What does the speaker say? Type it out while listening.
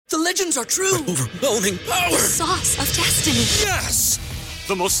The legends are true. Overwhelming power! Sauce of destiny. Yes!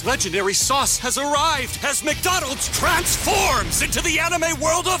 The most legendary sauce has arrived as McDonald's transforms into the anime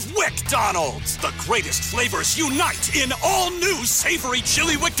world of WickDonald's. The greatest flavors unite in all new savory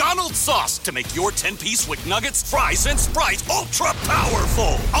chili McDonald's sauce to make your 10-piece Wick Nuggets, fries, and Sprite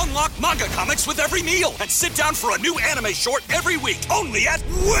ultra-powerful. Unlock manga comics with every meal and sit down for a new anime short every week only at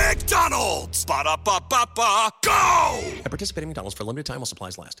WickDonald's. Ba-da-ba-ba-ba, go! At participating McDonald's for a limited time while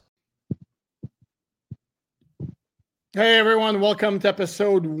supplies last. Hey everyone, welcome to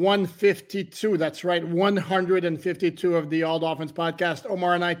episode 152. That's right, 152 of the All Dolphins podcast.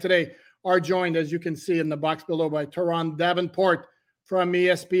 Omar and I today are joined, as you can see in the box below, by Teron Davenport from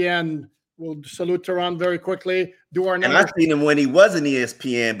ESPN. We'll salute Teron very quickly. Do our numbers. And I seen him when he wasn't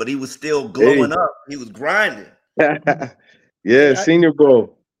ESPN, but he was still glowing up. He was grinding. Senior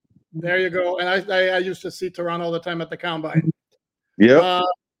Bowl. There you go. And I used to see Teron all the time at the combine. Yeah.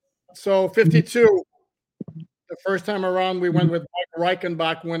 So 52. The first time around, we went with Mike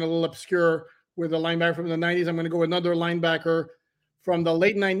Reichenbach, went a little obscure with a linebacker from the 90s. I'm going to go with another linebacker from the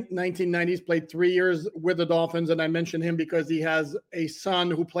late 1990s, played 3 years with the Dolphins, and I mentioned him because he has a son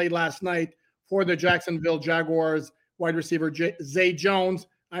who played last night for the Jacksonville Jaguars, wide receiver Zay Jones.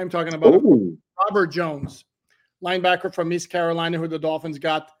 I'm talking about Robert Jones, linebacker from East Carolina, who the Dolphins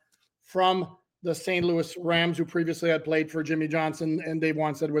got from the St. Louis Rams, who previously had played for Jimmy Johnson and Dave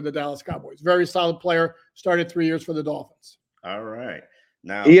Wannstedt with the Dallas Cowboys. Very solid player, started 3 years for the Dolphins. All right.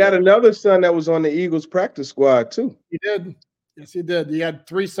 Now he had another son that was on the Eagles practice squad too. He did. Yes, he did. He had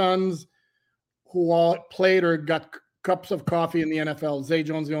three sons who all played or got cups of coffee in the NFL. Zay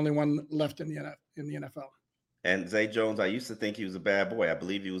Jones, the only one left in the NFL. And Zay Jones, I used to think he was a bad boy. I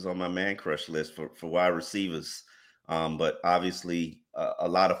believe he was on my man crush list for wide receivers. But obviously, a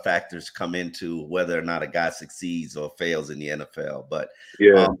lot of factors come into whether or not a guy succeeds or fails in the NFL. But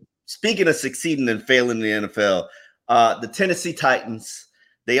speaking of succeeding and failing in the NFL, the Tennessee Titans,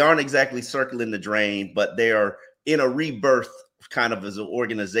 they aren't exactly circling the drain, but they are in a rebirth kind of as an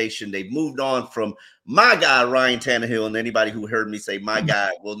organization. They've moved on from my guy, Ryan Tannehill, and anybody who heard me say my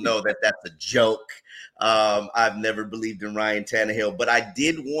guy will know that that's a joke. I've never believed in Ryan Tannehill, but I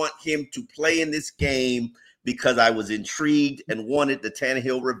did want him to play in this game because I was intrigued and wanted the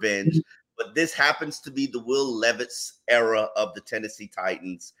Tannehill revenge. But this happens to be the Will Levis era of the Tennessee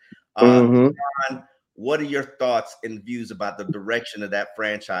Titans. Ron, what are your thoughts and views about the direction of that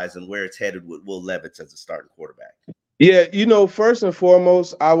franchise and where it's headed with Will Levis as a starting quarterback? Yeah, first and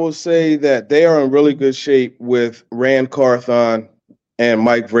foremost, I will say that they are in really good shape with Rand Carthon and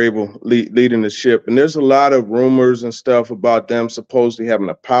Mike Vrabel leading the ship. And there's a lot of rumors and stuff about them supposedly having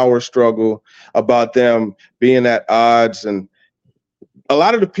a power struggle, about them being at odds. And a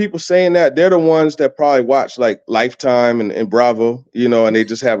lot of the people saying that, they're the ones that probably watch like Lifetime and Bravo, and they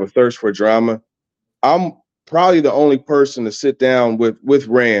just have a thirst for drama. I'm probably the only person to sit down with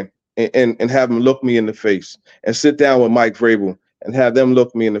Rand and have him look me in the face, and sit down with Mike Vrabel and have them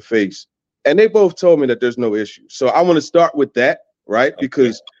look me in the face. And they both told me that there's no issue. So I want to start with that. Right.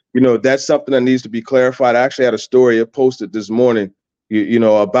 Because, that's something that needs to be clarified. I actually had a story I posted this morning,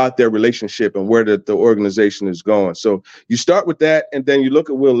 about their relationship and where the organization is going. So you start with that. And then you look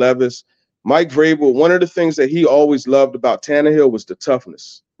at Will Levis, Mike Vrabel. One of the things that he always loved about Tannehill was the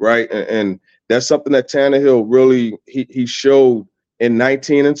toughness. Right. And that's something that Tannehill really he showed in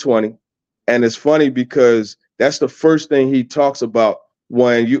 19 and 20. And it's funny because that's the first thing he talks about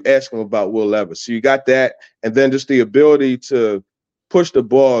when you ask him about Will Levis. So you got that. And then just the ability to push the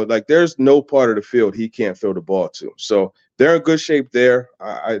ball. Like, there's no part of the field he can't throw the ball to. So they're in good shape there.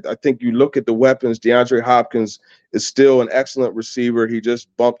 I think you look at the weapons. DeAndre Hopkins is still an excellent receiver. He just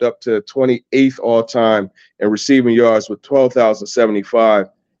bumped up to 28th all time in receiving yards with 12,075.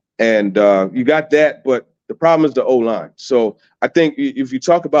 And you got that, but the problem is the O-line. So I think if you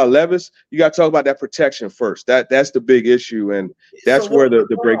talk about Levis, you got to talk about that protection first. That's the big issue, and that's where the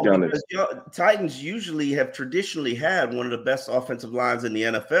breakdown is. Titans usually have traditionally had one of the best offensive lines in the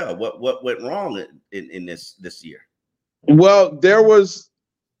NFL. What went wrong in this year? Well, there was,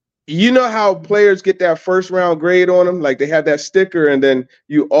 how players get that first round grade on them, like they have that sticker, and then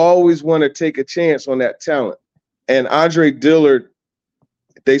you always want to take a chance on that talent. And Andre Dillard,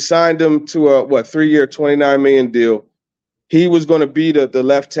 they signed him to a 3-year, $29 million deal. He was going to be the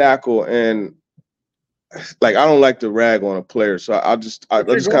left tackle, and like, I don't like to rag on a player, so I'll just kind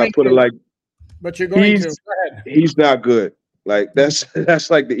of put it like, but you're going to. Go ahead. He's not good. Like, that's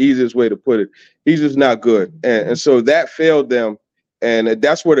like the easiest way to put it. He's just not good, and so that failed them, and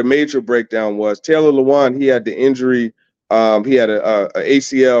that's where the major breakdown was. Taylor Lewan, he had the injury. He had a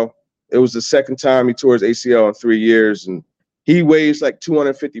ACL. It was the second time he tore his ACL in 3 years, and he weighs like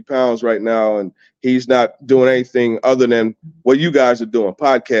 250 pounds right now, and he's not doing anything other than what you guys are doing,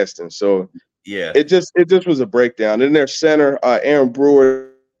 podcasting. So yeah, it just was a breakdown. In their center, Aaron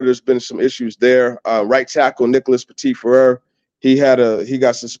Brewer, there's been some issues there. Right tackle Nicholas Petit-Frere, he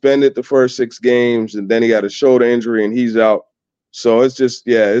got suspended the first 6 games, and then he had a shoulder injury, and he's out. So it's just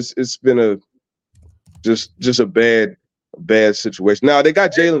it's been a bad situation. Now they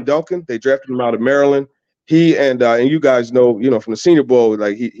got Jalen Duncan. They drafted him out of Maryland. He and you guys know, from the Senior Bowl,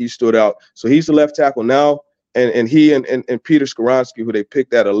 like he stood out. So he's the left tackle now, and he and Peter Skoronski, who they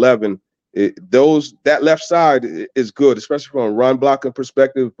picked at 11. That left side is good, especially from a run blocking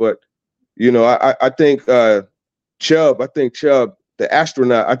perspective. But I think Chubb, the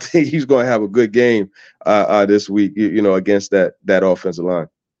astronaut, I think he's going to have a good game this week. Against that offensive line.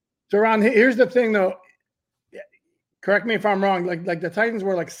 Teron, here's the thing, though. Correct me if I'm wrong. Like the Titans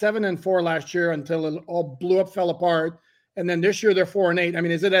were like 7-4 last year until it all blew up, fell apart, and then this year they're 4-8. I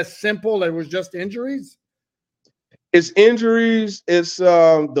mean, is it as simple that it was just injuries? It's injuries. It's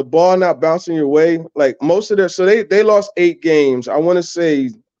the ball not bouncing your way. Like most of so they lost 8 games. I want to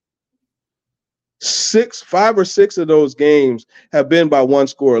say 5 or 6 of those games have been by 1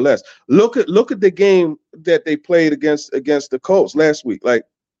 score or less. Look at the game that they played against the Colts last week. Like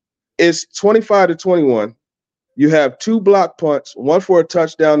it's 25-21. You have 2 block punts, 1 for a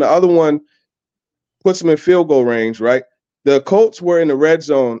touchdown. The other one puts them in field goal range, right? The Colts were in the red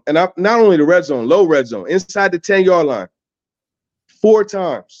zone, and not only the red zone, low red zone, inside the 10-yard line. 4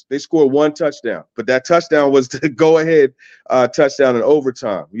 times they scored 1 touchdown, but that touchdown was the go-ahead touchdown in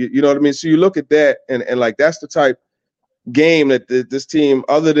overtime. You know what I mean? So you look at that, and like that's the type game that this team,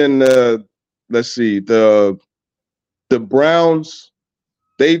 other than the Browns.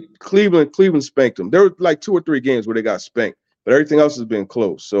 Cleveland spanked them. There were like 2 or 3 games where they got spanked, but everything else has been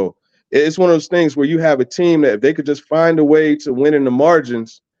close. So it's one of those things where you have a team that if they could just find a way to win in the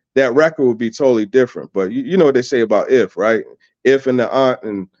margins, that record would be totally different. But you know what they say about if, right? If and the aunt,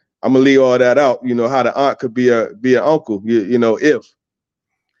 and I'm gonna leave all that out. How the aunt could be an uncle. If.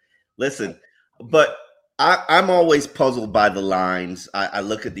 Listen, but I'm always puzzled by the lines. I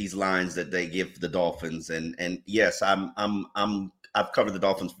look at these lines that they give the Dolphins, and yes, I've covered the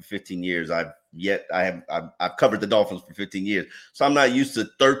Dolphins for 15 years. I've covered the Dolphins for 15 years, so I'm not used to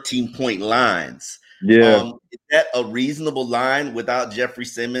 13-point lines. Yeah, is that a reasonable line without Jeffrey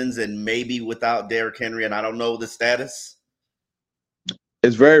Simmons and maybe without Derrick Henry? And I don't know the status.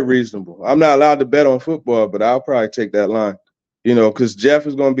 It's very reasonable. I'm not allowed to bet on football, but I'll probably take that line. Because Jeff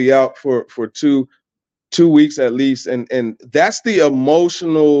is going to be out for 2 weeks at least, and that's the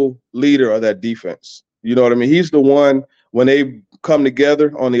emotional leader of that defense. You know what I mean? He's the one when they come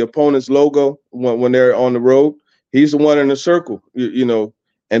together on the opponent's logo when they're on the road. He's the one in the circle, and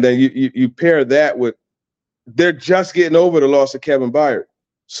then you pair that with they're just getting over the loss of Kevin Byard.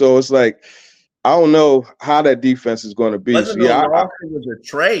 So it's like, I don't know how that defense is going to be. So, yeah, it was a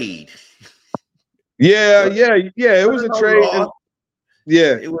trade. Yeah. It was a trade.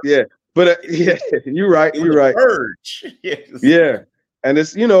 Yeah. But you're right. You're right. Urge. Yeah. And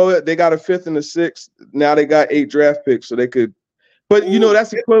it's, they got a 5th and a 6th. Now they got 8 draft picks, so they could. But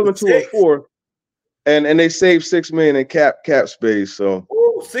that's equivalent to a 4th, and they saved $6 million in cap space. So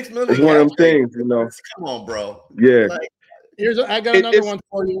 $6 million. It's one of them things, Come on, bro. Yeah. I got another one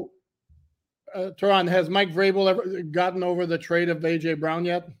for you. Teron, has Mike Vrabel ever gotten over the trade of AJ Brown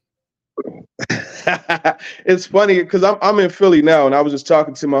yet? It's funny because I'm in Philly now, and I was just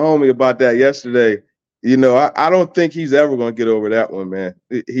talking to my homie about that yesterday. I don't think he's ever going to get over that one, man.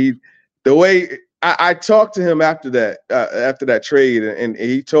 I talked to him after that trade, and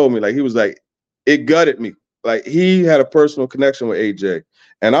he told me, like, he was like, it gutted me. Like, he had a personal connection with AJ,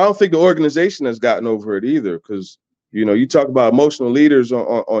 and I don't think the organization has gotten over it either. Because you talk about emotional leaders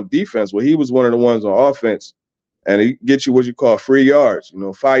on defense. Well, he was one of the ones on offense, and he gets you what you call free yards.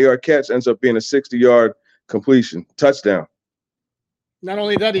 5-yard catch ends up being a 60-yard completion touchdown. Not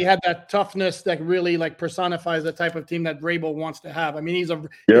only that, he had that toughness that really personifies the type of team that Vrabel wants to have. I mean,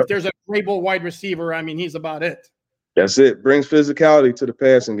 if there's a Vrabel wide receiver, I mean, he's about it. That's it. Brings physicality to the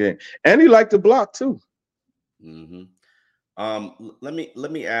passing game, and he liked to block too. Mm-hmm.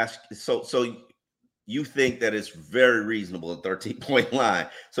 Let me ask. So you think that it's very reasonable, a 13-point line?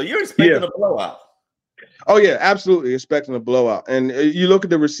 So you're expecting a blowout? Oh yeah, absolutely expecting a blowout. And you look at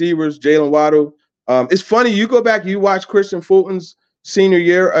the receivers, Jalen Waddle. It's funny. You go back, you watch Christian Fulton's senior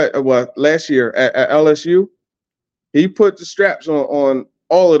year, last year at LSU, he put the straps on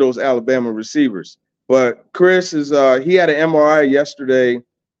all of those Alabama receivers. But Chris he had an MRI yesterday.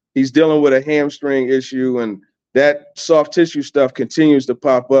 He's dealing with a hamstring issue, and that soft tissue stuff continues to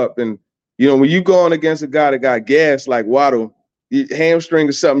pop up. And when you go on against a guy that got gas like Waddle, hamstring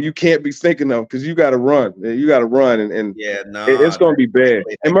is something you can't be thinking of because you got to run. You got to run, and it's going to be bad.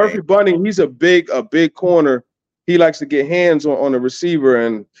 And Murphy Bunting, he's a big corner. He likes to get hands on the receiver,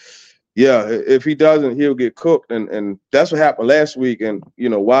 and if he doesn't, he'll get cooked. And that's what happened last week. And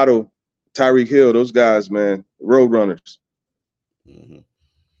Waddle, Tyreek Hill, those guys, man, road runners. Mm-hmm.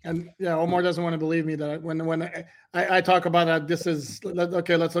 And Omar doesn't want to believe me that when I talk about that, this is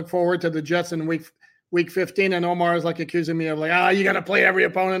okay. Let's look forward to the Jets in week 15, and Omar is like accusing me of like, you got to play every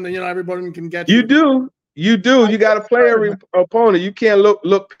opponent, and everybody can get you. You do. You got to play every opponent. You can't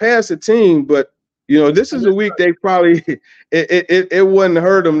look past a team, but this is a week they probably it wouldn't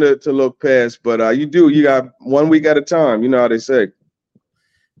hurt them to look past, but you do. You got 1 week at a time. You know how they say.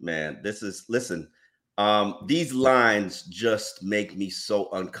 Man, listen. These lines just make me so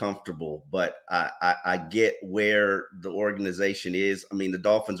uncomfortable, but I get where the organization is. I mean, the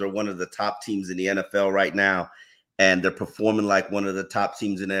Dolphins are one of the top teams in the NFL right now, and they're performing like one of the top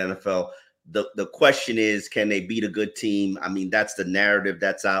teams in the NFL. The question is, can they beat a good team? I mean, that's the narrative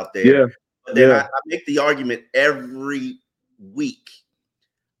that's out there. Yeah. But then I make the argument every week.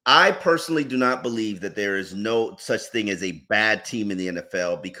 I personally do not believe that there is no such thing as a bad team in the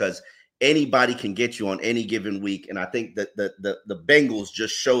NFL because anybody can get you on any given week. And I think that the Bengals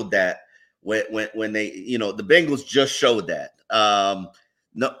just showed that when they, the Bengals just showed that.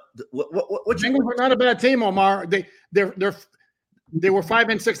 No, what Bengals were not a bad team, Omar. They were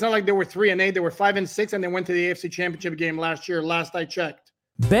 5-6, not like they were 3-8. They were 5-6, and they went to the AFC Championship game last year. Last I checked.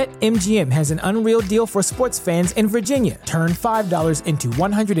 BetMGM has an unreal deal for sports fans in Virginia. Turn $5 into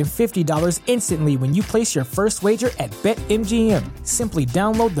 $150 instantly when you place your first wager at BetMGM. Simply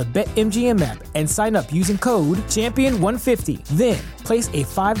download the BetMGM app and sign up using code Champion150. Then, place a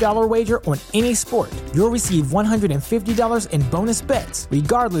 $5 wager on any sport. You'll receive $150 in bonus bets,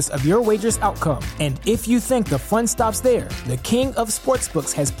 regardless of your wager's outcome. And if you think the fun stops there, the king of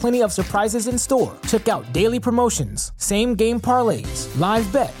sportsbooks has plenty of surprises in store. Check out daily promotions, same-game parlays, live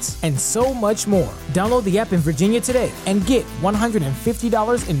bets, and so much more. Download the app in Virginia today and get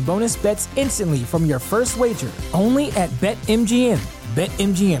 $150 in bonus bets instantly from your first wager. Only at BetMGM.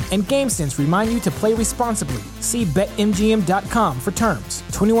 BetMGM and GameSense remind you to play responsibly. See BetMGM.com for terms.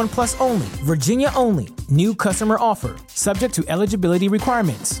 21 plus only. Virginia only. New customer offer. Subject to eligibility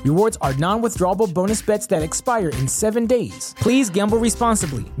requirements. Rewards are non-withdrawable bonus bets that expire in 7 days. Please gamble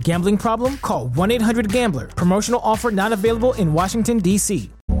responsibly. Gambling problem? Call 1-800-GAMBLER. Promotional offer not available in Washington,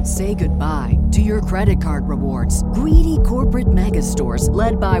 D.C. Say goodbye to your credit card rewards. Greedy corporate mega stores,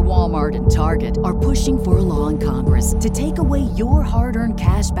 led by Walmart and Target, are pushing for a law in Congress to take away your hard-earned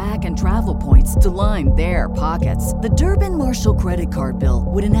cash back and travel points to line their pockets. The Durbin-Marshall credit card bill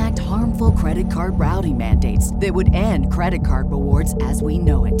would enact harmful credit card routing mandates that would end credit card rewards as we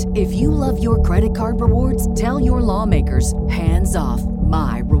know it. If you love your credit card rewards, tell your lawmakers, hands off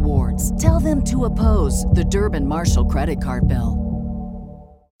my rewards. Tell them to oppose the Durbin-Marshall credit card bill.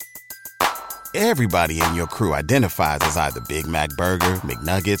 Everybody in your crew identifies as either Big Mac Burger,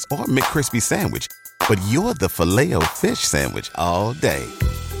 McNuggets, or McCrispy Sandwich. But you're the Filet-O-Fish Sandwich all day.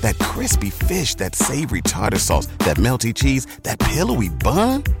 That crispy fish, that savory tartar sauce, that melty cheese, that pillowy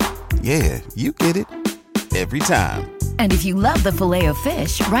bun. Yeah, you get it. Every time. And if you love the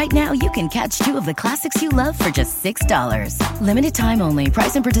Filet-O-Fish, right now you can catch two of the classics you love for just $6. Limited time only.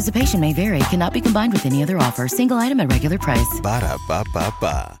 Price and participation may vary. Cannot be combined with any other offer. Single item at regular price.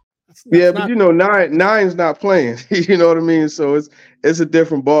 Ba-da-ba-ba-ba. Yeah, but nine's not playing. You know what I mean? So it's a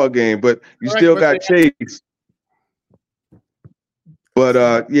different ball game, but you still got Chase. But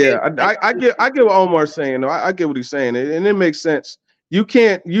I get what Omar's saying. I get what he's saying, and it makes sense. You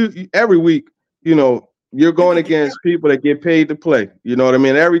can't every week, you're going against people that get paid to play. You know what I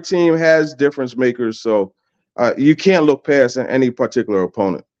mean? Every team has difference makers, so you can't look past any particular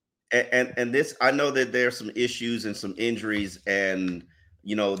opponent. And this, I know that there's some issues and some injuries, and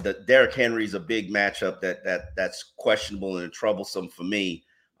that Derrick Henry's a big matchup that's questionable and troublesome for me.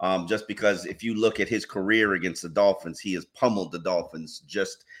 Just because if you look at his career against the Dolphins, he has pummeled the Dolphins.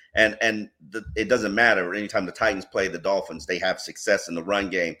 It doesn't matter. Anytime the Titans play the Dolphins, they have success in the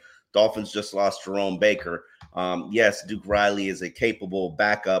run game. Dolphins just lost Jerome Baker. Yes, Duke Riley is a capable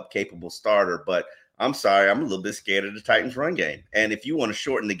backup, capable starter, but I'm sorry, I'm a little bit scared of the Titans run game. And if you want to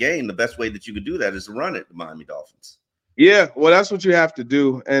shorten the game, the best way that you could do that is to run it, the Miami Dolphins. Yeah, well, that's what you have to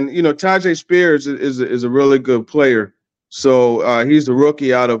do. And, Tajay Spears is a really good player. So he's the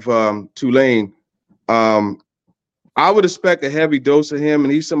rookie out of Tulane. I would expect a heavy dose of him,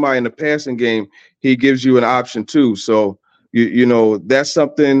 and he's somebody in the passing game. He gives you an option too. So, that's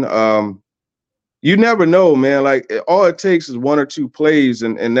something you never know, man. Like all it takes is one or two plays,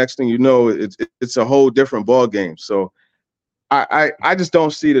 and next thing you know, it's a whole different ball game. So I just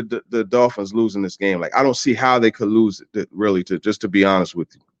don't see the Dolphins losing this game. Like I don't see how they could lose it, really. To be honest with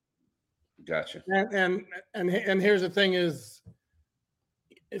you. Gotcha. And here's the thing is,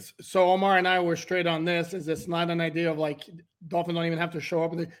 so Omar and I were straight on this. Is it's not an idea of like Dolphins don't even have to show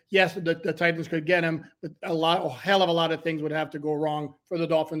up. Yes, the Titans could get him, but a hell of a lot of things would have to go wrong for the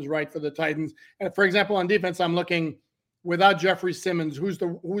Dolphins, right? For the Titans. And for example, on defense, I'm looking without Jeffrey Simmons. Who's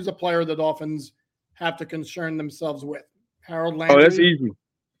the player the Dolphins have to concern themselves with? Harold Landry. Oh, that's easy.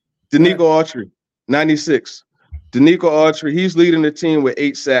 Danico Autry, 96. Danico Autry, he's leading the team with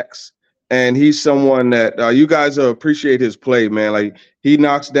 8 sacks. And he's someone that you guys appreciate his play, man. Like he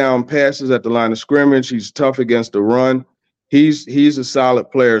knocks down passes at the line of scrimmage. He's tough against the run. He's a solid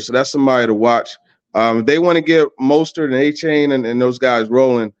player. So that's somebody to watch. They want to get Mostert and A-Chain and those guys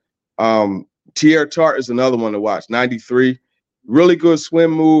rolling. Teair Tart is another one to watch. 93, really good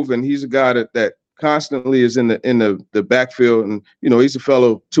swim move, and he's a guy that constantly is in the backfield. And he's a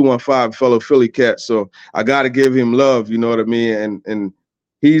fellow 215, fellow Philly cat. So I got to give him love. You know what I mean? And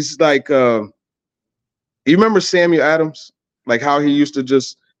he's like, you remember Samuel Adams? Like how he used to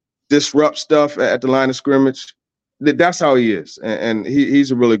just disrupt stuff at the line of scrimmage? That's how he is. And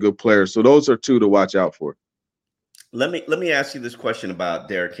he's a really good player. So those are two to watch out for. Let me ask you this question about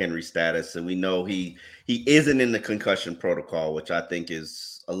Derrick Henry's status. And we know he isn't in the concussion protocol, which I think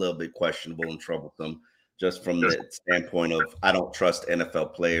is a little bit questionable and troublesome, just from the standpoint of I don't trust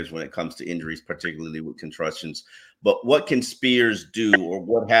NFL players when it comes to injuries, particularly with concussions. But what can Spears do, or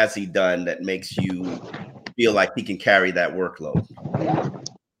what has he done that makes you feel like he can carry that workload?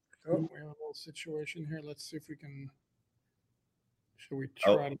 Oh, we have a little situation here. Let's see if we can. Should we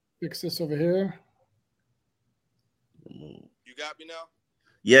try to fix this over here? You got me now?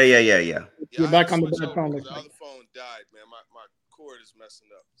 Yeah. You're back on the bad phone. The other phone died, man. My cord is messing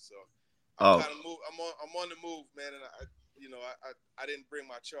up. So I'm on the move, man, and I didn't bring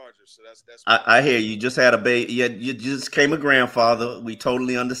my charger, so that's. I hear you. Just had a baby. Yeah, you just came a grandfather. We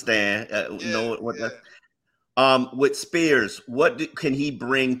totally understand. With Spears, what can he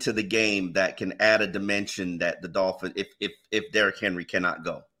bring to the game that can add a dimension that the Dolphins, if Derrick Henry cannot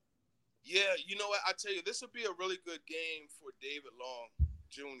go? Yeah, you know what? I tell you, this would be a really good game for David Long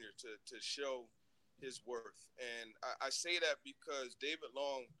Jr. to show his worth, and I say that because David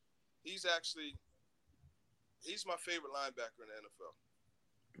Long, he's my favorite linebacker in the NFL.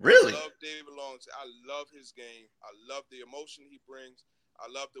 Really? I love David Long. I love his game. I love the emotion he brings. I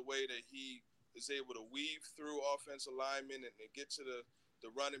love the way that he is able to weave through offensive linemen and get to the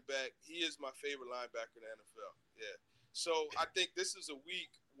running back. He is my favorite linebacker in the NFL. Yeah. So I think this is a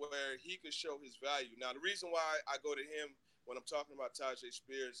week where he could show his value. Now, the reason why I go to him when I'm talking about Tyjae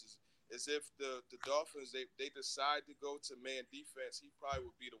Spears is if the Dolphins, they decide to go to man defense, he probably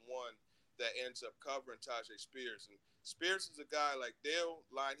would be the one that ends up covering Tyjae Spears. And Spears is a guy, like, they'll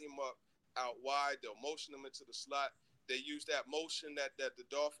line him up out wide. They'll motion him into the slot. They use that motion that the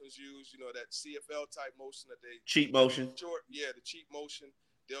Dolphins use, that CFL-type motion that they – cheat motion. The cheat motion.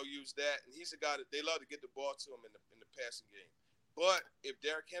 They'll use that. And he's a guy that they love to get the ball to him in the passing game. But if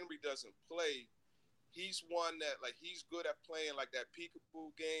Derrick Henry doesn't play, he's one that, like, he's good at playing, like, that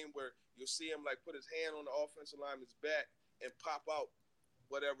peekaboo game where you'll see him, like, put his hand on the offensive lineman's back and pop out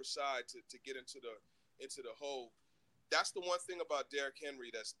whatever side to get into the hole. That's the one thing about Derrick Henry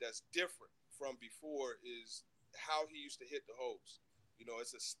that's different from before is how he used to hit the holes.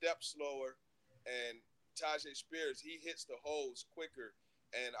 It's a step slower, and Tyjae Spears, he hits the holes quicker.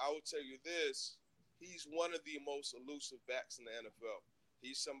 And I will tell you this, he's one of the most elusive backs in the NFL.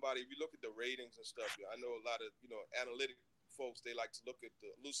 He's somebody, if you look at the ratings and stuff, I know a lot of, analytic folks, they like to look at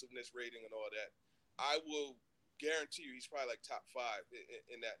the elusiveness rating and all that. I will guarantee you he's probably like top 5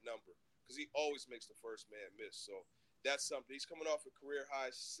 in that number because he always makes the first man miss. So that's something. He's coming off a career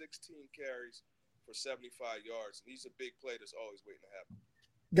high 16 carries for 75 yards. And he's a big play that's always waiting to happen.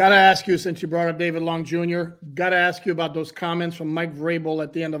 Got to ask you, since you brought up David Long Jr., got to ask you about those comments from Mike Vrabel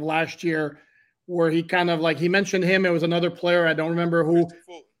at the end of last year where he kind of he mentioned him. It was another player. I don't remember who.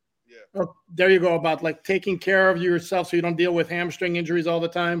 Yeah. Oh, there you go, about taking care of yourself so you don't deal with hamstring injuries all the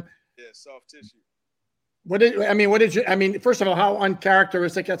time. Yeah, soft tissue. First of all, how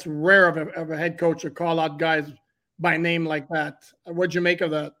uncharacteristic. That's rare of a head coach to call out guys by name like that. What'd you make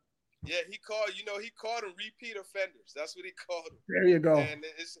of that? Yeah, he called them repeat offenders. That's what he called them. There you go. And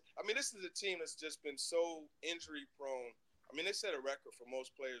this is a team that's just been so injury prone. They set a record for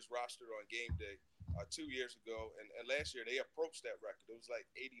most players rostered on game day 2 years ago. And last year they approached that record. It was like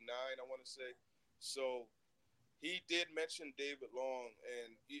 89, I want to say. So he did mention David Long,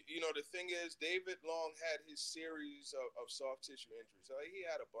 and the thing is, David Long had his series of soft tissue injuries. So he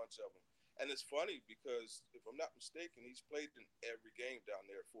had a bunch of them, and it's funny because if I'm not mistaken, he's played in every game down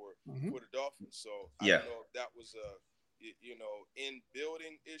there for the Dolphins. So I don't know if that was a in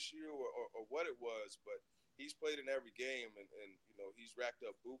building issue or what it was, but he's played in every game, and he's racked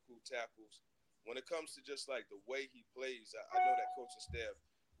up buku tackles. When it comes to just like the way he plays, I know that coaching staff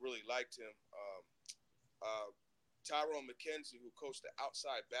really liked him. Tyrone McKenzie, who coached the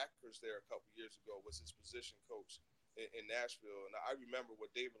outside backers there a couple years ago, was his position coach in Nashville. And I remember when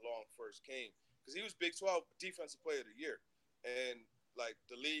David Long first came, because he was Big 12 Defensive Player of the Year. And, like,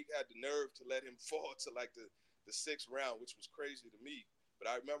 the league had the nerve to let him fall to, like, the 6th round, which was crazy to me. But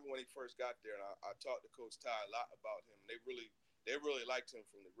I remember when he first got there, and I talked to Coach Ty a lot about him. They really liked him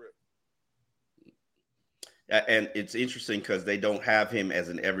from the rip. And it's interesting because they don't have him as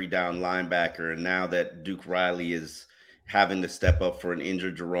an every down linebacker. And now that Duke Riley is having to step up for an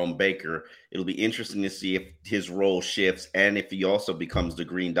injured Jerome Baker, it'll be interesting to see if his role shifts and if he also becomes the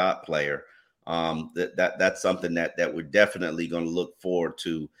green dot player. That's something that we're definitely going to look forward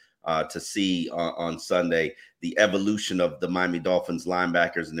to see on Sunday, the evolution of the Miami Dolphins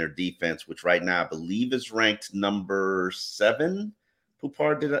linebackers and their defense, which right now I believe is ranked number 7.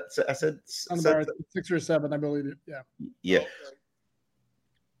 Pupar, did I said 6 or 7, I believe it. Yeah. Yeah. Okay.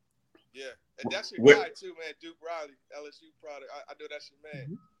 Yeah. And that's your guy too, man. Duke Riley, LSU product. I know that's your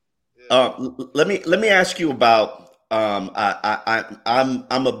man. Yeah. Let me ask you about I'm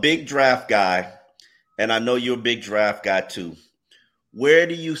a big draft guy, and I know you're a big draft guy too. Where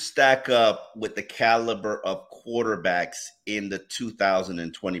do you stack up with the caliber of quarterbacks in the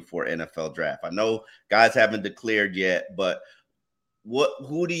 2024 NFL draft? I know guys haven't declared yet, but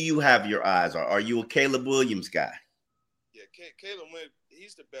who do you have your eyes on? Are you a Caleb Williams guy? Yeah, Caleb Williams,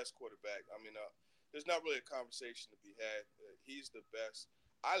 he's the best quarterback. I mean, there's not really a conversation to be had. He's the best.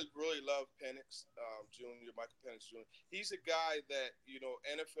 I really love Penix Jr., Michael Penix Jr. He's a guy that,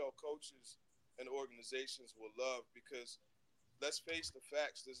 NFL coaches and organizations will love because, let's face the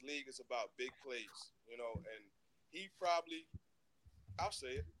facts, this league is about big plays, and he probably, I'll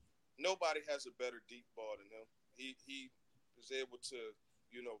say it, nobody has a better deep ball than him. He was able to,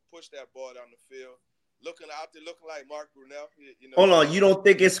 push that ball down the field, looking like Mark Brunell. Hold on, you don't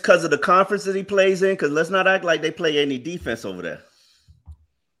think it's because of the conference that he plays in? Because let's not act like they play any defense over there.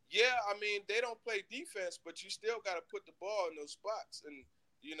 Yeah, I mean, they don't play defense, but you still got to put the ball in those spots. And,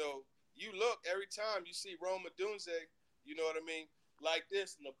 you look every time you see Rome Odunze, you know what I mean, like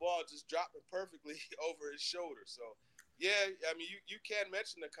this, and the ball just dropping perfectly over his shoulder. So, yeah, I mean, you can't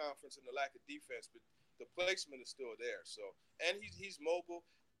mention the conference and the lack of defense, but the placement is still there. So, and he's mobile.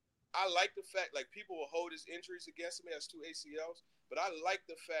 I like the fact, like, people will hold his injuries against him. He has 2 ACLs, but I like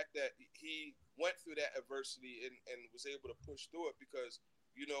the fact that he went through that adversity and was able to push through it because,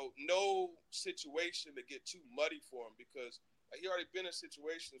 no situation to get too muddy for him because he already been in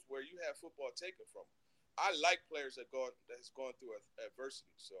situations where you have football taken from him. I like players that has gone through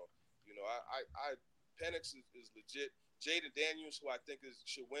adversity. So, Penix is legit. Jaden Daniels, who I think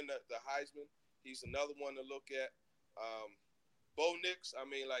should win the Heisman, he's another one to look at. Bo Nix, I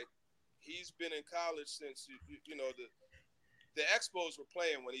mean, like, he's been in college since the Expos were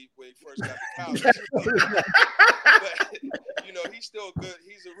playing when he first got to college. But he's still good.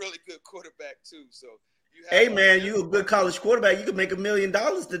 He's a really good quarterback too. So hey man, you a good college quarterback. You could make $1 million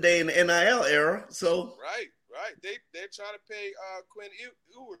today in the NIL era. So right. They're trying to pay Quinn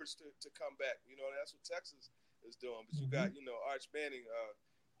Ewers to come back. That's what Texas is doing. But you got Arch Manning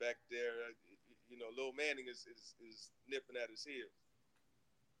back there. Lil Manning is nipping at his heels.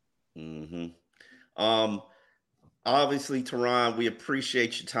 Obviously, Teron, we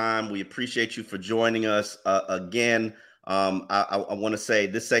appreciate your time. We appreciate you for joining us again. I want to say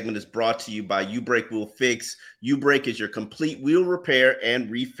this segment is brought to you by U-Brake Wheel Fix. U-Brake is your complete wheel repair and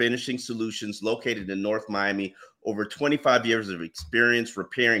refinishing solutions located in North Miami. Over 25 years of experience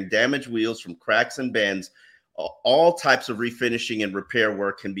repairing damaged wheels from cracks and bends. All types of refinishing and repair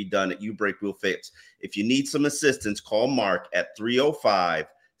work can be done at U-Brake Wheel Fix. If you need some assistance, call Mark at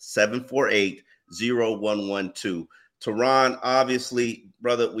 305-748-0112. Teron, obviously,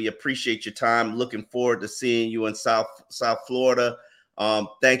 brother, we appreciate your time. Looking forward to seeing you in South Florida.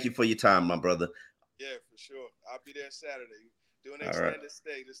 Thank you for your time, my brother. Yeah, for sure. I'll be there Saturday. Doing an extended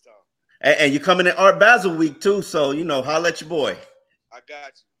stay this time. And you're coming in Art Basel week too, so holla at your boy. I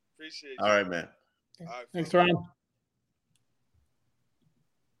got you. Appreciate you. All right, man. All right, thanks, Teron.